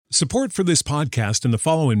Support for this podcast and the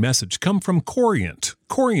following message come from Corient.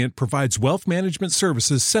 Corient provides wealth management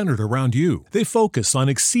services centered around you. They focus on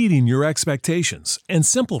exceeding your expectations and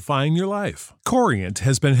simplifying your life. Corient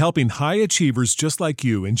has been helping high achievers just like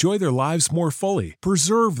you enjoy their lives more fully,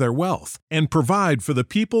 preserve their wealth, and provide for the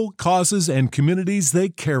people, causes, and communities they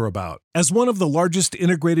care about. As one of the largest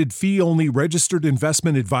integrated fee-only registered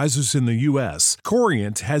investment advisors in the U.S.,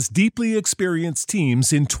 Corient has deeply experienced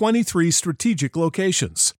teams in 23 strategic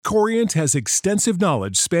locations. Corient has extensive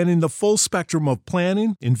knowledge spanning the full spectrum of planning,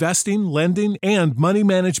 investing, lending, and money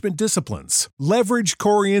management disciplines. Leverage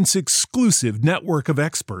Corient's exclusive network of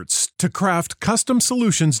experts to craft custom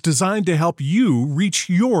solutions designed to help you reach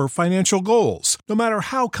your financial goals, no matter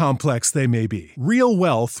how complex they may be. Real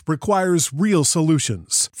wealth requires real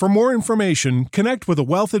solutions. For more information, connect with a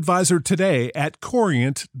wealth advisor today at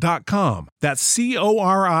Corient.com. That's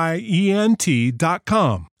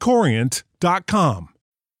Corient.com. Corient.com.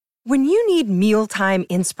 When you need mealtime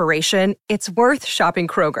inspiration, it's worth shopping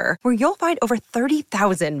Kroger, where you'll find over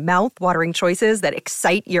 30,000 mouth-watering choices that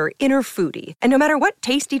excite your inner foodie. And no matter what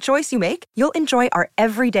tasty choice you make, you'll enjoy our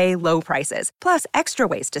everyday low prices, plus extra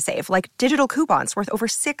ways to save, like digital coupons worth over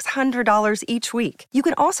 $600 each week. You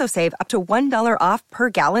can also save up to $1 off per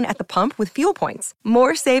gallon at the pump with fuel points.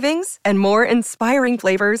 More savings and more inspiring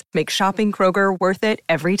flavors make shopping Kroger worth it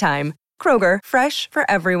every time. Kroger, fresh for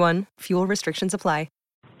everyone. Fuel restrictions apply.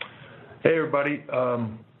 Hey, everybody.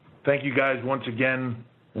 Thank you guys once again,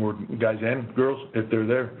 or guys and girls, if they're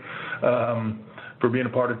there, for being a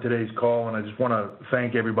part of today's call. And I just want to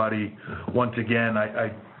thank everybody once again.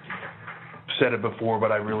 I said it before,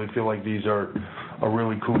 but I really feel like these are a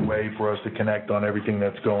really cool way for us to connect on everything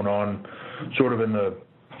that's going on sort of in the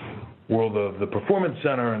world of the Performance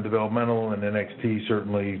Center and developmental and NXT,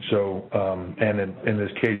 certainly. So, and in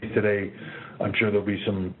this case today, I'm sure there'll be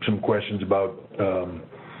some questions about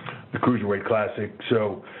the Cruiserweight Classic.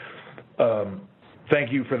 So thank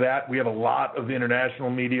you for that. We have a lot of international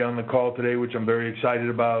media on the call today, which I'm very excited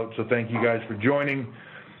about. So thank you guys for joining.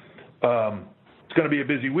 It's going to be a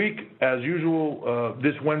busy week, as usual.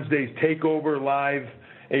 This Wednesday's TakeOver live,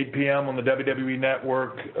 8 p.m. on the WWE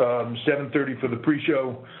Network, 7:30 for the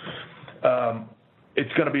pre-show.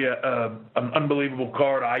 It's going to be an unbelievable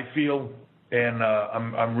card, I feel, and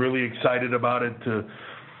I'm really excited about it. To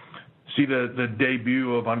see the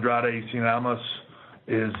debut of Andrade Cien Almas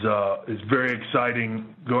is very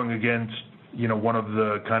exciting, going against one of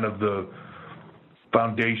the kind of the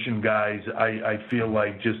foundation guys. I feel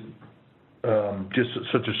like just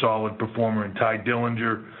such a solid performer in Ty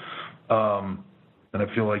Dillinger, and I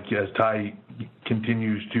feel like as Ty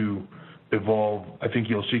continues to evolve, I think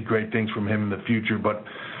you'll see great things from him in the future. But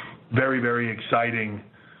very, very exciting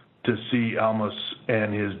to see Almas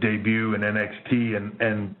and his debut in NXT,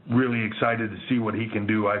 and really excited to see what he can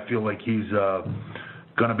do. I feel like he's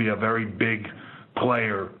going to be a very big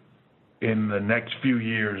player in the next few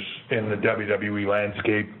years in the WWE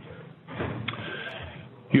landscape.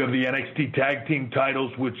 You have the NXT Tag Team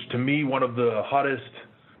titles, which to me, one of the hottest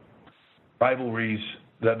rivalries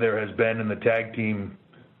that there has been in the tag team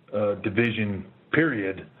division,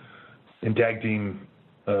 period, in tag team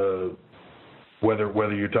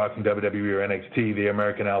whether you're talking WWE or NXT, the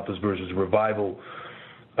American Alphas versus Revival,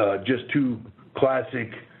 just two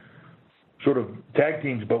classic sort of tag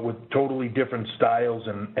teams, but with totally different styles,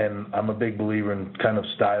 and I'm a big believer in kind of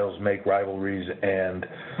styles make rivalries, and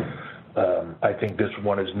I think this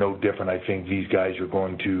one is no different. I think these guys are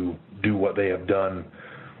going to do what they have done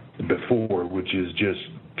before, which is just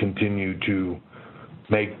continue to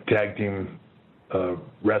make tag team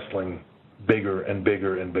wrestling bigger and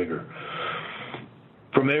bigger and bigger.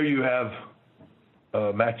 From there, you have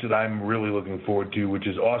a match that I'm really looking forward to, which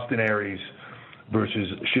is Austin Aries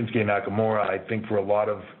versus Shinsuke Nakamura. I think for a lot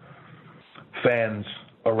of fans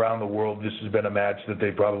around the world, this has been a match that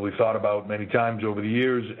they probably thought about many times over the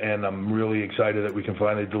years, and I'm really excited that we can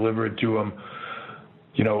finally deliver it to them.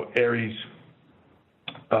 Aries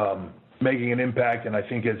making an impact, and I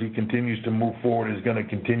think as he continues to move forward is going to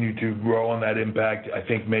continue to grow on that impact. I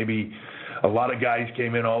think maybe a lot of guys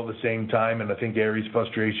came in all at the same time, and I think Aries'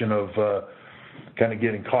 frustration of kind of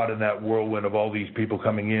getting caught in that whirlwind of all these people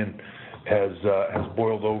coming in has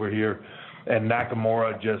boiled over here. And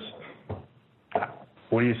Nakamura just,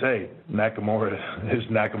 what do you say? Nakamura is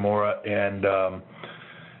Nakamura. And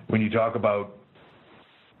when you talk about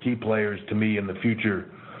key players to me in the future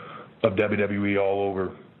of WWE all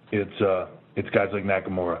over, it's guys like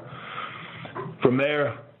Nakamura. From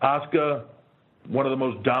there, Asuka, one of the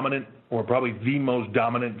most dominant, or probably the most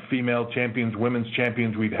dominant female champions, women's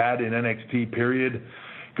champions we've had in NXT, period,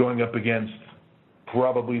 going up against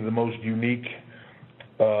probably the most unique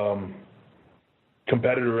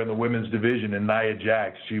competitor in the women's division in Nia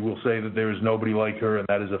Jax. She will say that there is nobody like her, and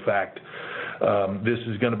that is a fact. This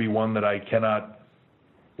is going to be one that I cannot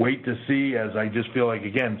wait to see, as I just feel like,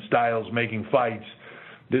 again, Styles making fights.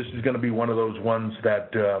 This is going to be one of those ones that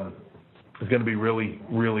is going to be really,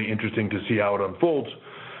 really interesting to see how it unfolds.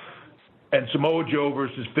 And Samoa Joe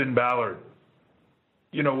versus Finn Balor.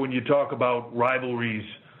 You know, when you talk about rivalries,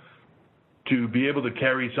 to be able to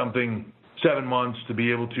carry something 7 months, to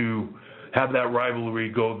be able to have that rivalry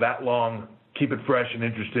go that long, keep it fresh and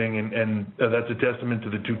interesting, and that's a testament to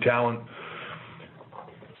the two talent.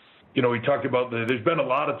 You know, we talked about there's been a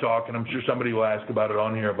lot of talk, and I'm sure somebody will ask about it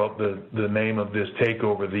on here, about the name of this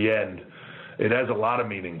takeover, The End. It has a lot of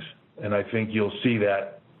meanings, and I think you'll see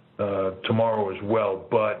that tomorrow as well.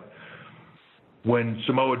 But when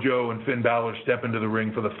Samoa Joe and Finn Balor step into the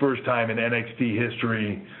ring for the first time in NXT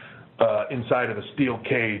history inside of a steel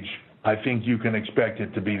cage, I think you can expect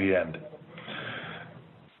it to be the end.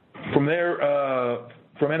 From there,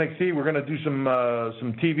 from NXT, we're going to do some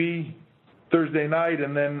TV Thursday night,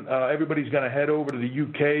 and then everybody's going to head over to the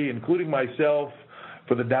UK, including myself,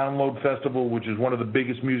 for the Download Festival, which is one of the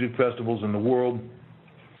biggest music festivals in the world.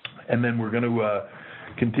 And then we're going to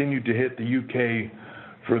continue to hit the UK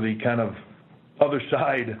for the kind of other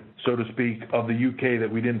side, so to speak, of the UK that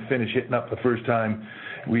we didn't finish hitting up the first time.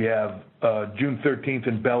 We have June 13th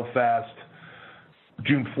in Belfast,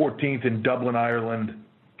 June 14th in Dublin, Ireland,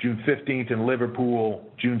 June 15th in Liverpool,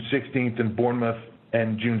 June 16th in Bournemouth,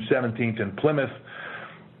 and June 17th in Plymouth.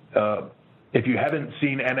 If you haven't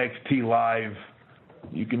seen NXT live,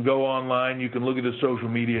 you can go online, you can look at the social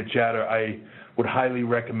media chatter. I would highly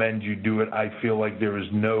recommend you do it. I feel like there is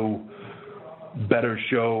no better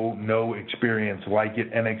show, no experience like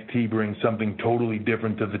it. NXT brings something totally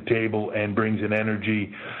different to the table and brings an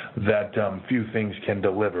energy that few things can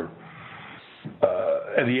deliver.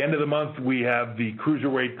 At the end of the month, we have the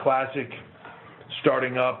Cruiserweight Classic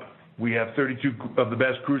starting up. We have 32 of the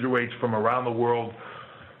best cruiserweights from around the world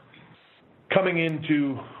coming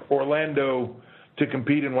into Orlando to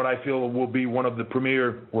compete in what I feel will be one of the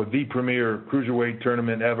premier cruiserweight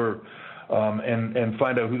tournament ever, and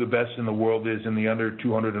find out who the best in the world is in the under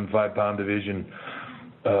 205-pound division.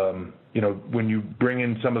 You know, when you bring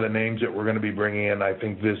in some of the names that we're going to be bringing in, I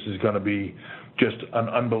think this is going to be just an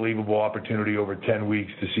unbelievable opportunity over 10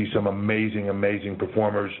 weeks to see some amazing, amazing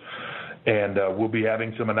performers. And we'll be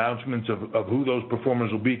having some announcements of who those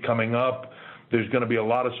performers will be coming up. There's going to be a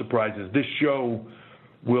lot of surprises. This show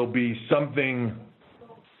will be something,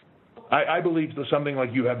 I believe, something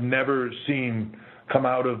like you have never seen come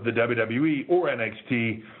out of the WWE or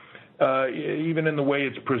NXT, even in the way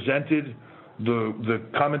it's presented, the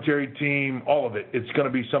commentary team, all of it. It's going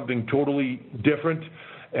to be something totally different,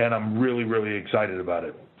 and I'm really, really excited about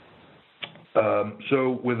it.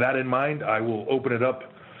 So with that in mind, I will open it up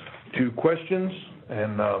to questions,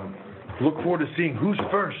 and look forward to seeing who's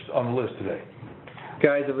first on the list today.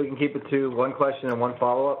 Guys, if we can keep it to one question and one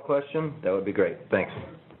follow-up question, that would be great. Thanks.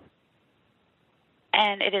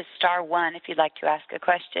 And it is *1 if you'd like to ask a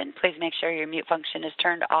question. Please make sure your mute function is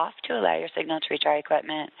turned off to allow your signal to reach our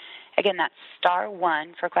equipment. Again, that's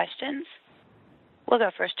 *1 for questions. We'll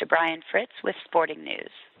go first to Brian Fritz with Sporting News.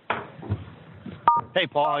 Hey,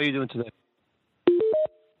 Paul, how are you doing today?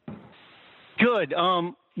 Good.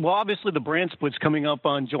 Well, obviously the brand split's coming up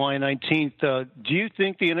on July 19th. Do you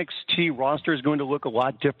think the NXT roster is going to look a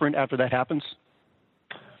lot different after that happens?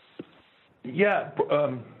 Yeah.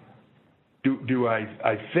 Do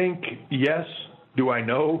I think yes? Do I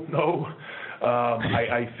know? No.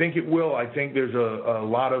 I think it will. I think there's a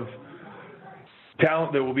lot of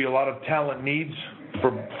talent. There will be a lot of talent needs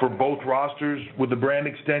for both rosters with the brand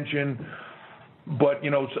extension. But, you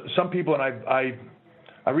know, some people, and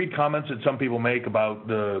I read comments that some people make about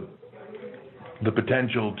the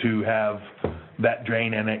potential to have that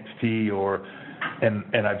drain NXT,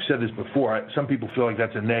 and I've said this before, some people feel like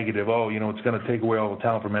that's a negative. Oh, you know, it's going to take away all the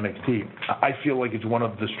talent from NXT. I feel like it's one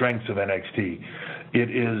of the strengths of NXT. It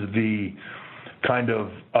is the kind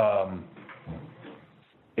of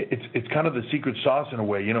it's kind of the secret sauce in a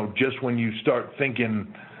way. You know, just when you start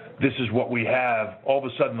thinking this is what we have, all of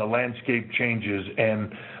a sudden the landscape changes,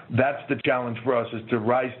 and that's the challenge for us, is to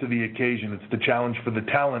rise to the occasion. It's the challenge for the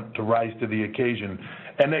talent to rise to the occasion.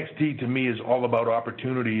 NXT to me is all about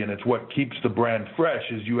opportunity, and it's what keeps the brand fresh.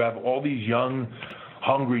 Is you have all these young,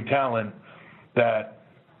 hungry talent that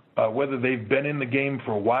whether they've been in the game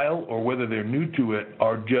for a while or whether they're new to it,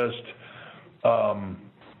 are just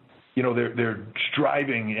you know, they're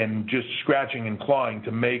striving and just scratching and clawing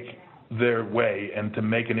to make their way and to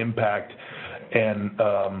make an impact. And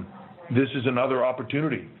this is another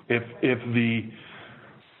opportunity. If the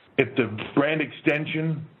if the brand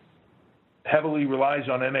extension heavily relies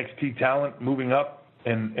on NXT talent moving up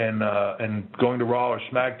and going to Raw or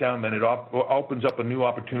SmackDown, then it opens up a new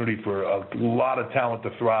opportunity for a lot of talent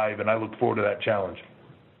to thrive, and I look forward to that challenge.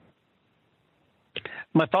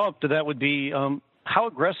 My follow-up to that would be, how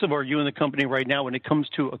aggressive are you in the company right now when it comes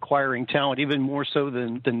to acquiring talent, even more so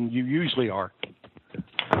than you usually are?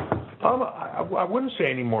 I wouldn't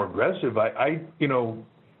say any more aggressive. I look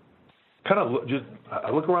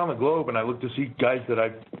around the globe and I look to see guys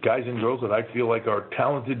and girls that I feel like are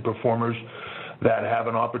talented performers that have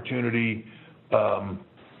an opportunity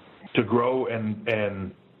to grow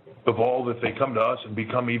and evolve if they come to us and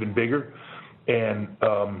become even bigger. And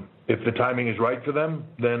if the timing is right for them,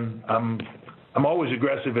 then I'm always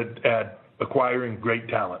aggressive at acquiring great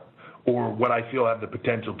talent or what I feel have the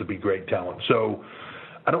potential to be great talent. So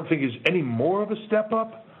I don't think it's any more of a step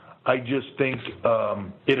up. I just think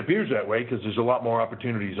it appears that way because there's a lot more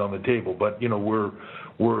opportunities on the table. But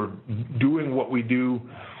we're doing what we do,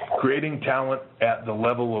 creating talent at the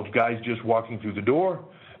level of guys just walking through the door,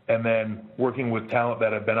 and then working with talent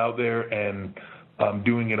that have been out there and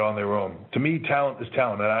doing it on their own. To me, talent is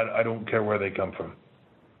talent, and I don't care where they come from.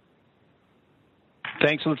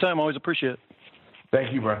 Thanks for the time. Always appreciate it.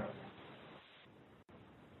 Thank you, Brian.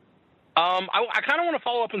 I kind of want to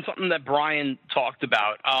follow up on something that Brian talked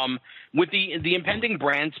about. With the impending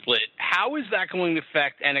brand split, how is that going to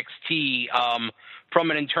affect NXT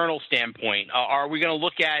from an internal standpoint? Are we going to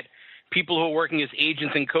look at people who are working as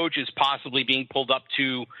agents and coaches possibly being pulled up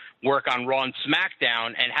to work on Raw and SmackDown?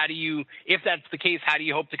 And how do you, if that's the case, how do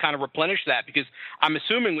you hope to kind of replenish that? Because I'm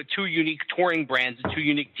assuming with two unique touring brands and two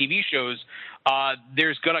unique TV shows,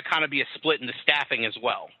 there's going to kind of be a split in the staffing as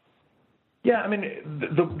well. Yeah, I mean,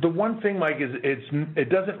 the one thing, Mike, is it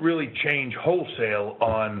doesn't really change wholesale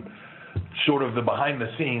on sort of the behind the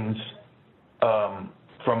scenes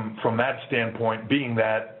from that standpoint, being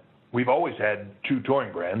that we've always had two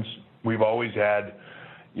touring brands. We've always had,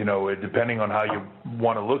 depending on how you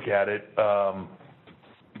want to look at it,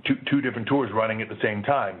 two different tours running at the same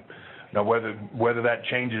time. Now, whether that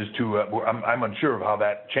changes to, I'm unsure of how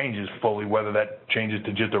that changes fully, whether that changes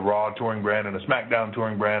to just a Raw touring brand and a SmackDown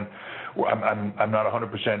touring brand. I'm not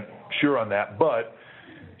 100% sure on that. But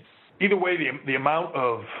either way, the amount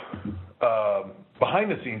of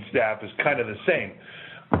behind-the-scenes staff is kind of the same.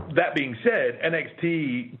 That being said,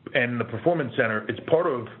 NXT and the Performance Center, it's part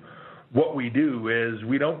of what we do is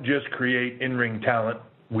we don't just create in-ring talent.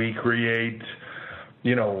 We create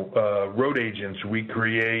road agents, we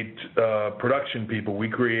create production people, we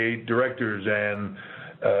create directors and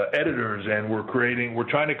editors, and we're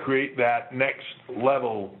trying to create that next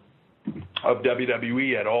level of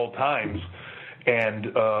WWE at all times,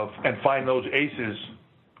 and find those aces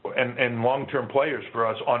and long-term players for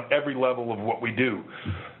us on every level of what we do.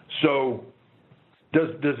 So does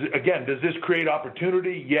this create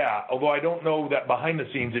opportunity? Yeah, although I don't know that behind the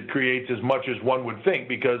scenes it creates as much as one would think,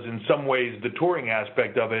 because in some ways the touring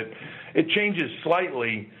aspect of it changes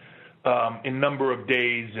slightly in number of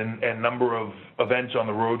days and number of events on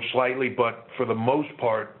the road slightly, but for the most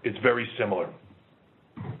part it's very similar.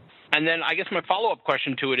 And then I guess my follow-up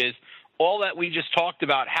question to it is, all that we just talked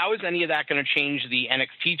about, how is any of that going to change the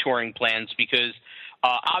NXT touring plans? Because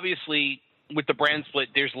obviously with the brand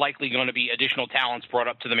split, there's likely going to be additional talents brought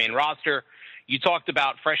up to the main roster. You talked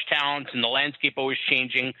about fresh talents and the landscape always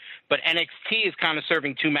changing, but NXT is kind of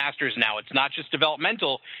serving two masters now. It's not just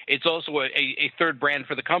developmental. It's also a third brand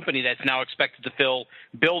for the company that's now expected to fill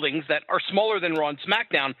buildings that are smaller than Raw and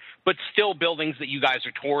SmackDown, but still buildings that you guys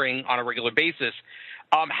are touring on a regular basis.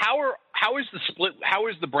 How is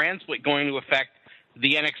the brand split going to affect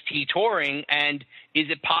the NXT touring, and is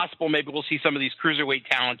it possible maybe we'll see some of these cruiserweight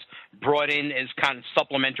talents brought in as kind of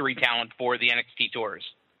supplementary talent for the NXT tours?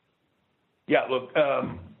 Yeah, look,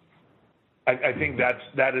 I think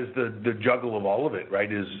that is the juggle of all of it,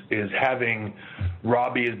 right? Is having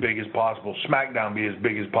Raw be as big as possible, SmackDown be as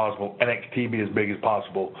big as possible, NXT be as big as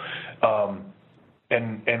possible,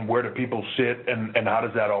 and where do people sit, and how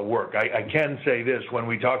does that all work? I can say this, when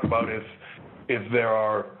we talk about if there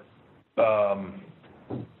are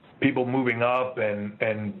people moving up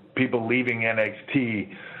and people leaving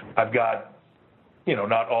NXT, I've got,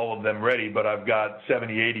 not all of them ready, but I've got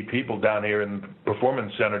 70, 80 people down here in the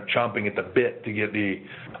Performance Center chomping at the bit to get the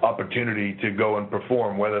opportunity to go and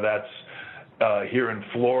perform, whether that's here in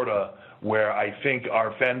Florida, where I think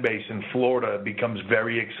our fan base in Florida becomes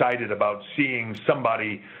very excited about seeing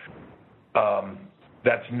somebody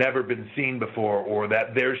that's never been seen before, or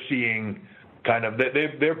that they're seeing kind of,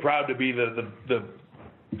 they're proud to be the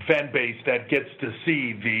fan base that gets to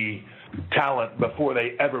see the talent before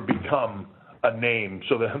they ever become a name,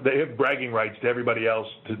 so that they have bragging rights to everybody else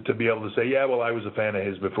to be able to say, yeah, well, I was a fan of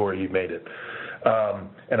his before he made it.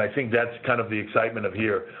 And I think that's kind of the excitement of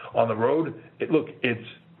here. On the road,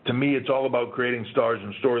 to me, it's all about creating stars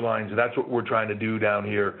and storylines, and that's what we're trying to do down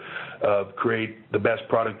here, create the best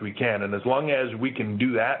product we can. And as long as we can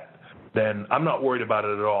do that, then I'm not worried about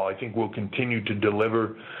it at all. I think we'll continue to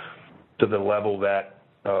deliver to the level that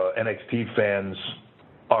NXT fans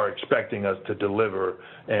are expecting us to deliver.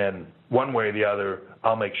 And one way or the other,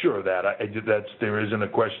 I'll make sure of that. There isn't a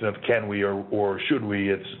question of can we or should we.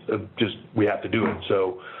 It's just we have to do it.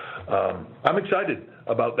 So I'm excited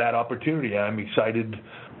about that opportunity. I'm excited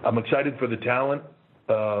for the talent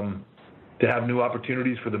to have new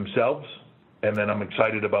opportunities for themselves. And then I'm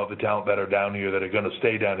excited about the talent that are down here that are going to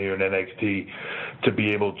stay down here in NXT to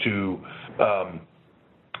be able to,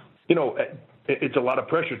 it's a lot of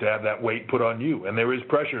pressure to have that weight put on you. And there is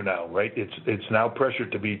pressure now, right? It's now pressure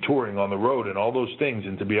to be touring on the road and all those things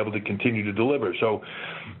and to be able to continue to deliver. So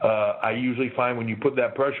I usually find when you put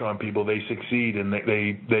that pressure on people, they succeed and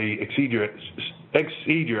they exceed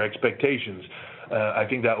your expectations. I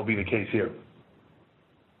think that will be the case here.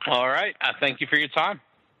 All right. Thank you for your time.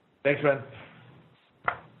 Thanks, man.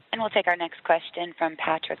 And we'll take our next question from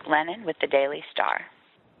Patrick Lennon with the Daily Star.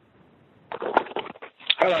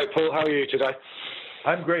 Hello, Paul. How are you today?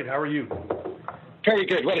 I'm great. How are you? Very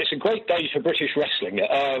good. Well, it's a great day for British wrestling.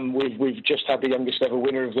 We've just had the youngest ever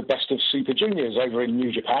winner of the Best of Super Juniors over in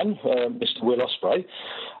New Japan, Mr. Will Ospreay,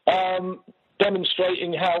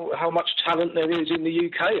 demonstrating how much talent there is in the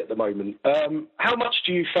UK at the moment. How much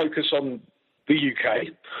do you focus on the UK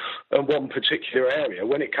and one particular area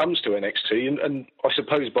when it comes to NXT and I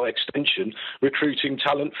suppose by extension recruiting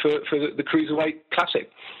talent for the Cruiserweight Classic?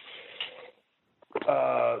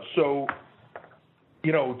 So,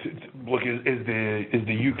 look, is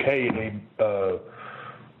the UK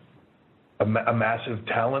a massive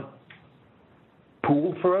talent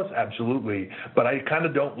pool for us? Absolutely. But I kind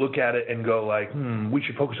of don't look at it and go like, we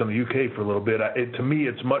should focus on the UK for a little bit. To me,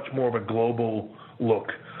 it's much more of a global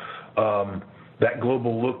look. That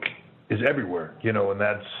global look is everywhere, and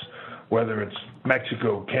that's whether it's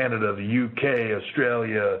Mexico, Canada, the UK,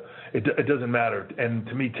 Australia, it doesn't matter. And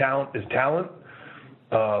to me, talent is talent.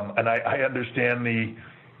 And I understand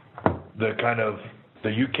the kind of the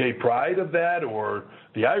UK pride of that or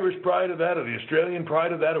the Irish pride of that or the Australian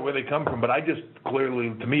pride of that or where they come from. But I just clearly,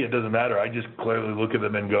 to me, it doesn't matter. I just clearly look at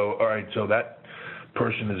them and go, all right, so that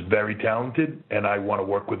person is very talented and I want to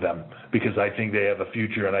work with them because I think they have a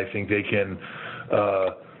future and I think they can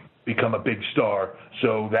become a big star.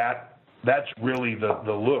 So that's really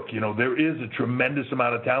the look. There is a tremendous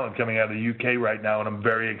amount of talent coming out of the UK right now, and I'm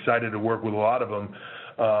very excited to work with a lot of them.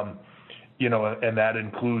 And that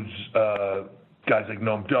includes guys like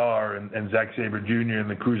Noam Dar and Zack Sabre Jr. in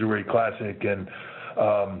the Cruiserweight Classic, and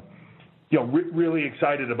really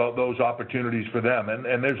excited about those opportunities for them.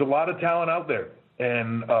 And there's a lot of talent out there,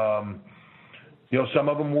 and some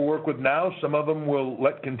of them we'll work with now, some of them we'll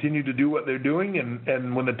let continue to do what they're doing,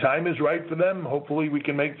 and when the time is right for them, hopefully we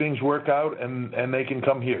can make things work out and they can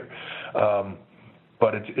come here.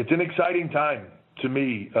 But it's an exciting time to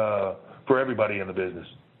me for everybody in the business.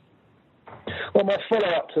 Well, my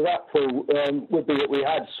follow-up to that, Paul, would be that we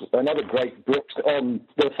had another great book on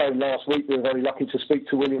the phone last week. We were very lucky to speak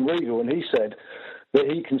to William Regal, and he said that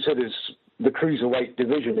he considers the cruiserweight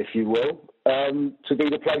division, if you will, to be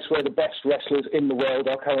the place where the best wrestlers in the world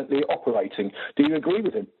are currently operating. Do you agree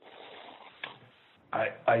with him?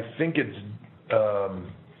 I think it's,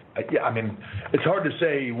 it's hard to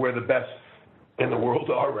say where the best in the world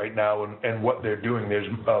are right now and what they're doing. There's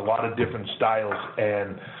a lot of different styles,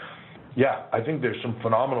 and yeah, I think there's some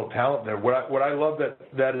phenomenal talent there. What I love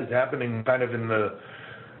that is happening kind of in the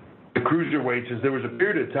cruiserweights is there was a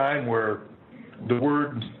period of time where the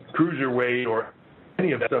word cruiserweight or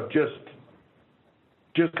any of that stuff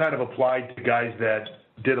just kind of applied to guys that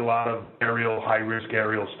did a lot of high-risk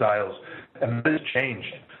aerial styles, and this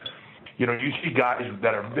changed. You see guys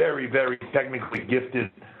that are very, very technically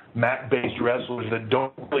gifted mat-based wrestlers that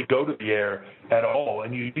don't really go to the air at all,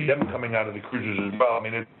 and you see them coming out of the cruisers as well. I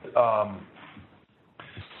mean,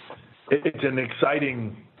 it's an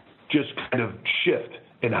exciting just kind of shift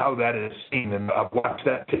in how that is seen, and I've watched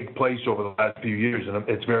that take place over the last few years, and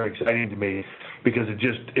it's very exciting to me because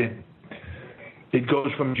it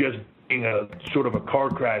goes from just being a sort of a car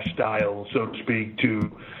crash style, so to speak,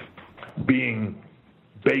 to being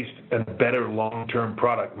based in a better long-term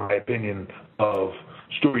product, in my opinion, of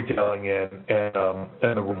storytelling and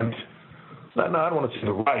the right. No, I don't want to say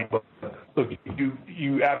the right, but look,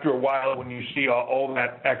 you after a while when you see all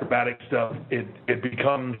that acrobatic stuff, it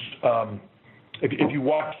becomes if you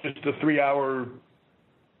watch just the 3-hour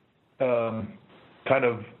kind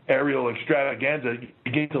of aerial extravaganza, you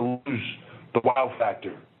begin to lose the wow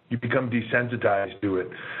factor. You become desensitized to it.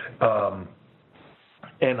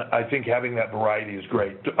 And I think having that variety is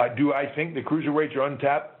great. Do I think the cruiserweights are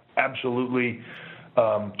untapped? Absolutely,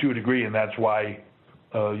 to a degree, and that's why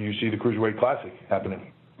you see the Cruiserweight Classic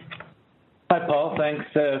happening. Hi, Paul. Thanks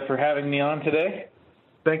for having me on today.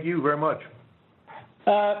 Thank you very much.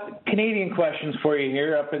 Canadian questions for you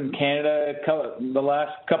here. Up in Canada, the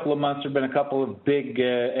last couple of months there have been a couple of big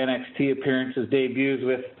NXT appearances, debuts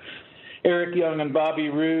with Eric Young and Bobby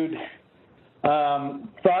Roode.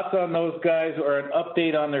 Thoughts on those guys or an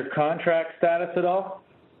update on their contract status at all?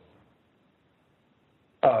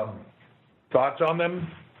 Thoughts on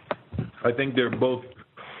them? I think they're both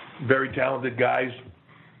very talented guys.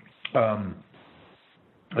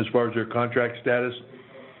 As far as their contract status,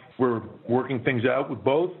 we're working things out with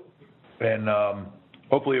both, and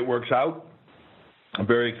hopefully it works out. I'm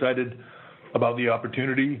very excited about the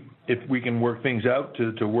opportunity, if we can work things out,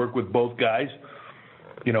 to work with both guys.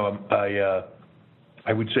 You know,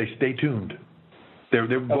 I would say stay tuned.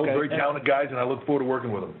 They're both very talented guys, and I look forward to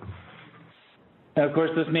working with them. And of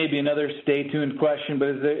course, this may be another stay tuned question, but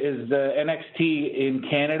is the NXT in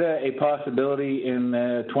Canada a possibility in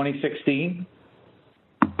 2016?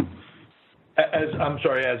 I'm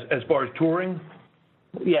sorry, as far as touring?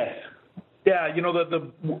 Yes. Yeah, you know,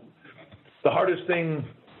 the hardest thing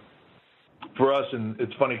for us, and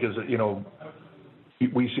it's funny because, you know,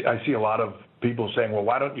 I see a lot of people saying, well,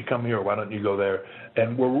 why don't you come here? Why don't you go there?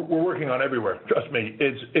 And we're working on everywhere. Trust me,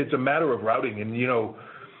 it's a matter of routing. And, you know,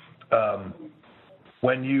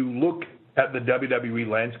 when you look at the WWE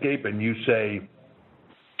landscape and you say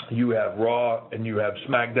you have Raw and you have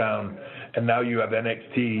SmackDown and now you have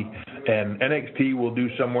NXT, and NXT will do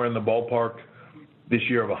somewhere in the ballpark this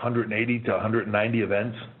year of 180 to 190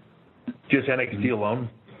 events, just NXT alone.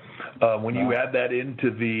 When you add that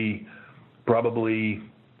into the probably,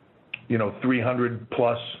 you know, 300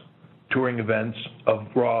 plus touring events of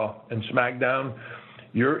Raw and SmackDown,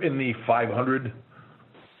 you're in the 500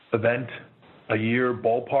 event a year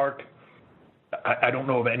ballpark. I don't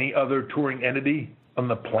know of any other touring entity on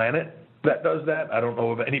the planet that does that. I don't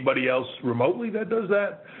know of anybody else remotely that does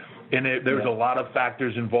that. And there's a lot of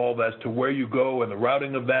factors involved as to where you go and the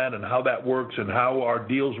routing of that and how that works and how our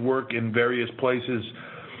deals work in various places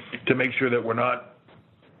to make sure that we're not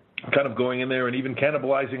kind of going in there and even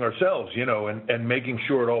cannibalizing ourselves, you know, and making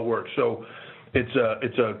sure it all works. So it's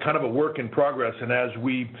a kind of a work in progress. And as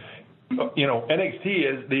we, you know,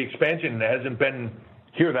 NXT, the expansion hasn't been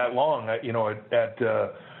here that long. You know, at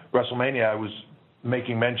WrestleMania, I was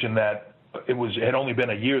making mention that it had only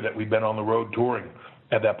been a year that we'd been on the road touring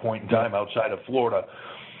at that point in time outside of Florida.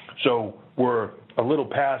 So we're a little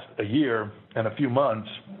past a year and a few months.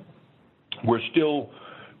 We're still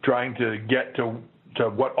trying to get to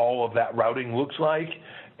what all of that routing looks like.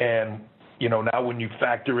 And, you know, now when you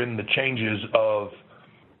factor in the changes of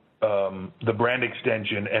the brand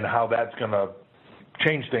extension and how that's going to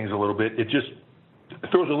change things a little bit, it just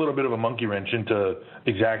throws a little bit of a monkey wrench into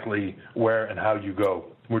exactly where and how you go.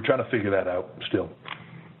 We're trying to figure that out still.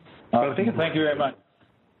 Thank you very much.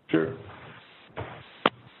 Sure.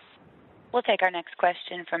 We'll take our next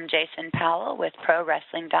question from Jason Powell with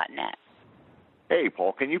ProWrestling.net. Hey,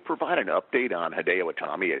 Paul, can you provide an update on Hideo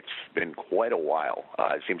Itami? It's been quite a while.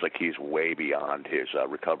 It seems like he's way beyond his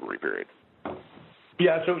recovery period.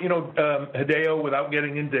 Yeah, so, you know, Hideo, without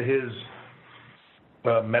getting into his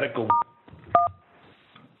medical,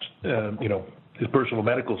 you know, his personal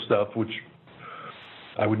medical stuff, which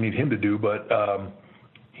I would need him to do, but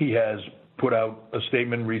he has put out a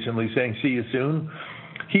statement recently saying, see you soon.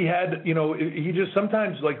 He had, you know, he just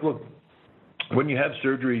sometimes, like, look, when you have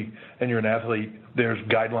surgery and you're an athlete, there's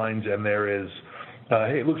guidelines and there is,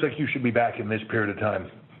 hey, it looks like you should be back in this period of time.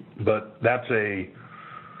 But that's a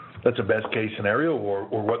best case scenario or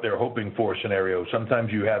what they're hoping for scenario.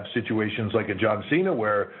 Sometimes you have situations like a John Cena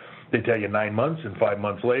where they tell you 9 months and 5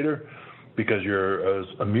 months later, because you're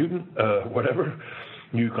a mutant, whatever,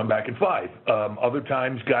 you come back in 5. Other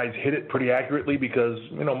times guys hit it pretty accurately because,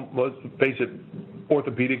 you know, let's face it,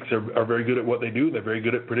 orthopedics are very good at what they do. They're very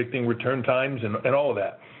good at predicting return times and all of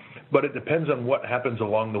that. But it depends on what happens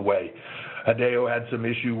along the way. Hideo had some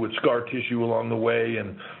issue with scar tissue along the way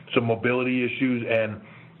and some mobility issues. And,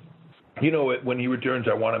 you know, when he returns,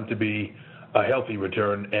 I want him to be a healthy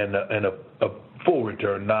return and a full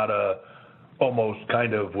return, not a almost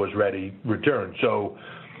kind of was ready return. So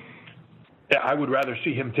I would rather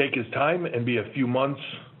see him take his time and be a few months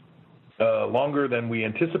longer than we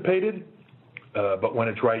anticipated. but when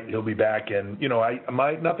it's right, he'll be back. And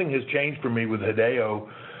nothing has changed for me with Hideo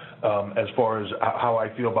as far as how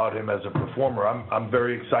I feel about him as a performer. I'm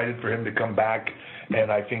very excited for him to come back,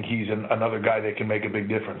 and I think he's another guy that can make a big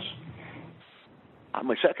difference.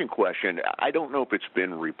 My second question, I don't know if it's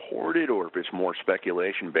been reported or if it's more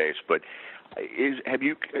speculation-based, but is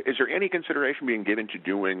there any consideration being given to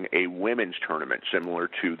doing a women's tournament similar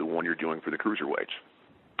to the one you're doing for the cruiserweights?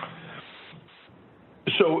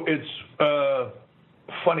 So it's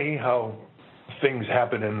funny how things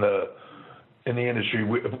happen in the industry.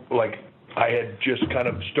 I had just kind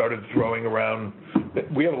of started throwing around.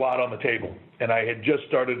 We have a lot on the table, and I had just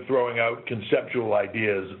started throwing out conceptual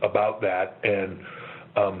ideas about that, and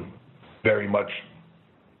very much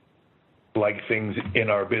like things in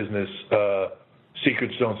our business,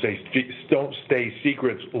 secrets don't stay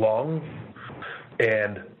secrets long,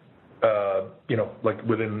 and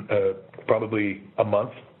within probably a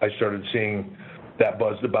month, I started seeing that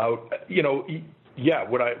buzzed about.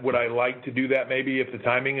 Would I like to do that maybe if the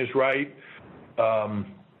timing is right?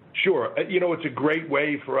 Sure. It's a great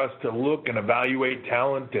way for us to look and evaluate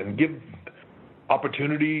talent and give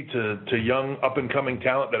opportunity to young up-and-coming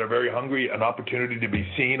talent that are very hungry, an opportunity to be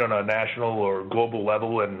seen on a national or global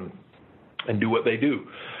level and do what they do.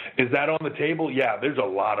 Is that on the table? Yeah, there's a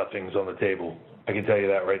lot of things on the table. I can tell you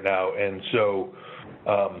that right now. And so,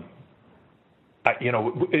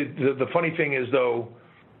 the funny thing is, though,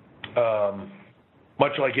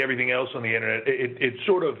 much like everything else on the internet, it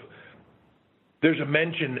sort of, there's a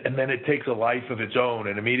mention and then it takes a life of its own.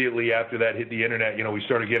 And immediately after that hit the internet, we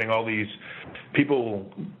started getting all these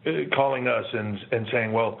people calling us and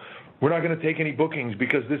saying, well, we're not going to take any bookings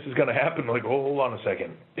because this is going to happen. Like, hold on a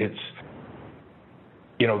second. It's,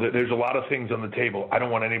 there's a lot of things on the table. I don't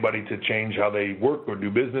want anybody to change how they work or do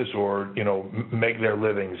business or, make their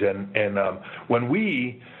livings. And when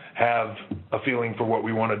we have a feeling for what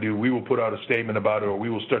we want to do, we will put out a statement about it, or we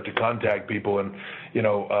will start to contact people. And,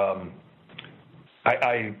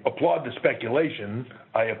 I applaud the speculation.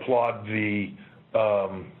 I applaud the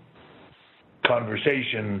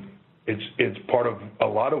conversation. It's part of a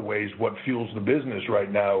lot of ways what fuels the business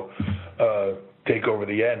right now. Take Over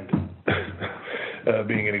the End,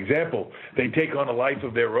 being an example. They take on a life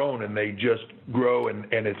of their own, and they just grow, and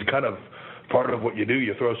it's kind of part of what you do.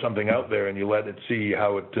 You throw something out there, and you let it see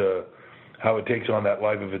how it takes on that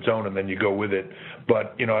life of its own, and then you go with it.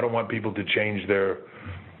 But I don't want people to change their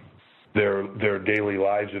daily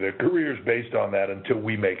lives or their careers based on that until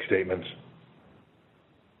we make statements.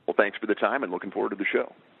 Well, thanks for the time, and looking forward to the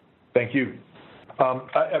show. Thank you.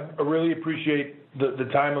 I really appreciate the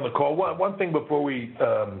time on the call. One thing before we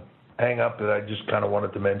hang up that I just kind of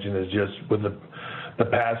wanted to mention is just with the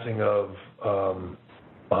passing of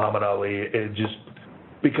Muhammad Ali, it just,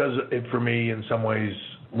 because it for me in some ways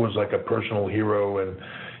was like a personal hero, and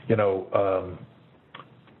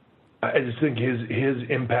I just think his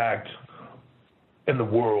impact in the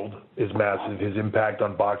world is massive. His impact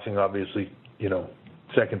on boxing, obviously,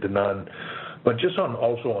 second to none. But just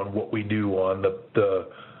also on what we do, on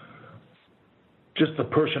just the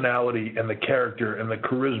personality and the character and the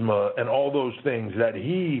charisma and all those things that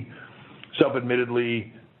he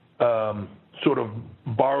self-admittedly sort of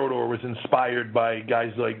borrowed or was inspired by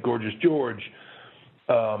guys like Gorgeous George,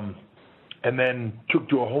 and then took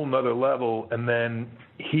to a whole nother level, and then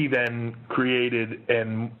he then created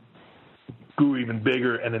and grew even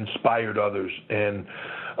bigger and inspired others. And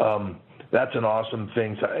that's an awesome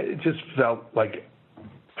thing. So it just felt like,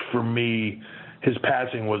 for me, his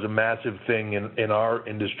passing was a massive thing in our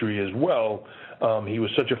industry as well. He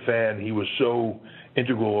was such a fan. He was so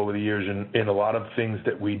integral over the years in a lot of things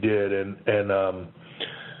that we did. And I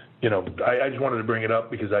just wanted to bring it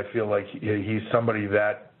up because I feel like he's somebody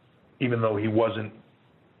that, even though he wasn't,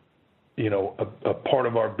 a part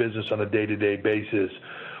of our business on a day-to-day basis,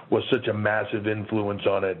 was such a massive influence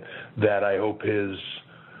on it that I hope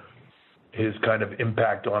his kind of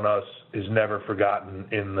impact on us is never forgotten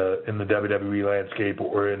in the WWE landscape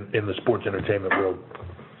or in the sports entertainment world.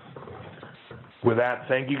 With that,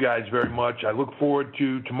 thank you guys very much. I look forward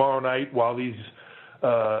to tomorrow night while these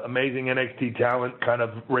amazing NXT talent kind of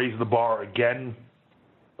raise the bar again.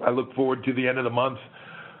 I look forward to the end of the month.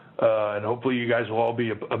 And hopefully you guys will all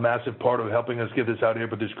be a massive part of helping us get this out here,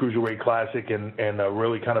 but this Cruiserweight Classic and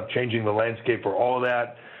really kind of changing the landscape for all of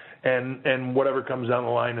that. And whatever comes down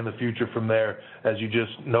the line in the future from there, as you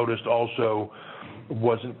just noticed, also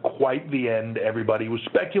wasn't quite the end everybody was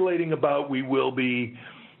speculating about. We will be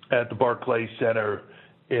at the Barclays Center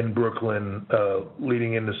in Brooklyn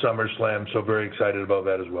leading into SummerSlam, so very excited about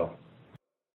that as well.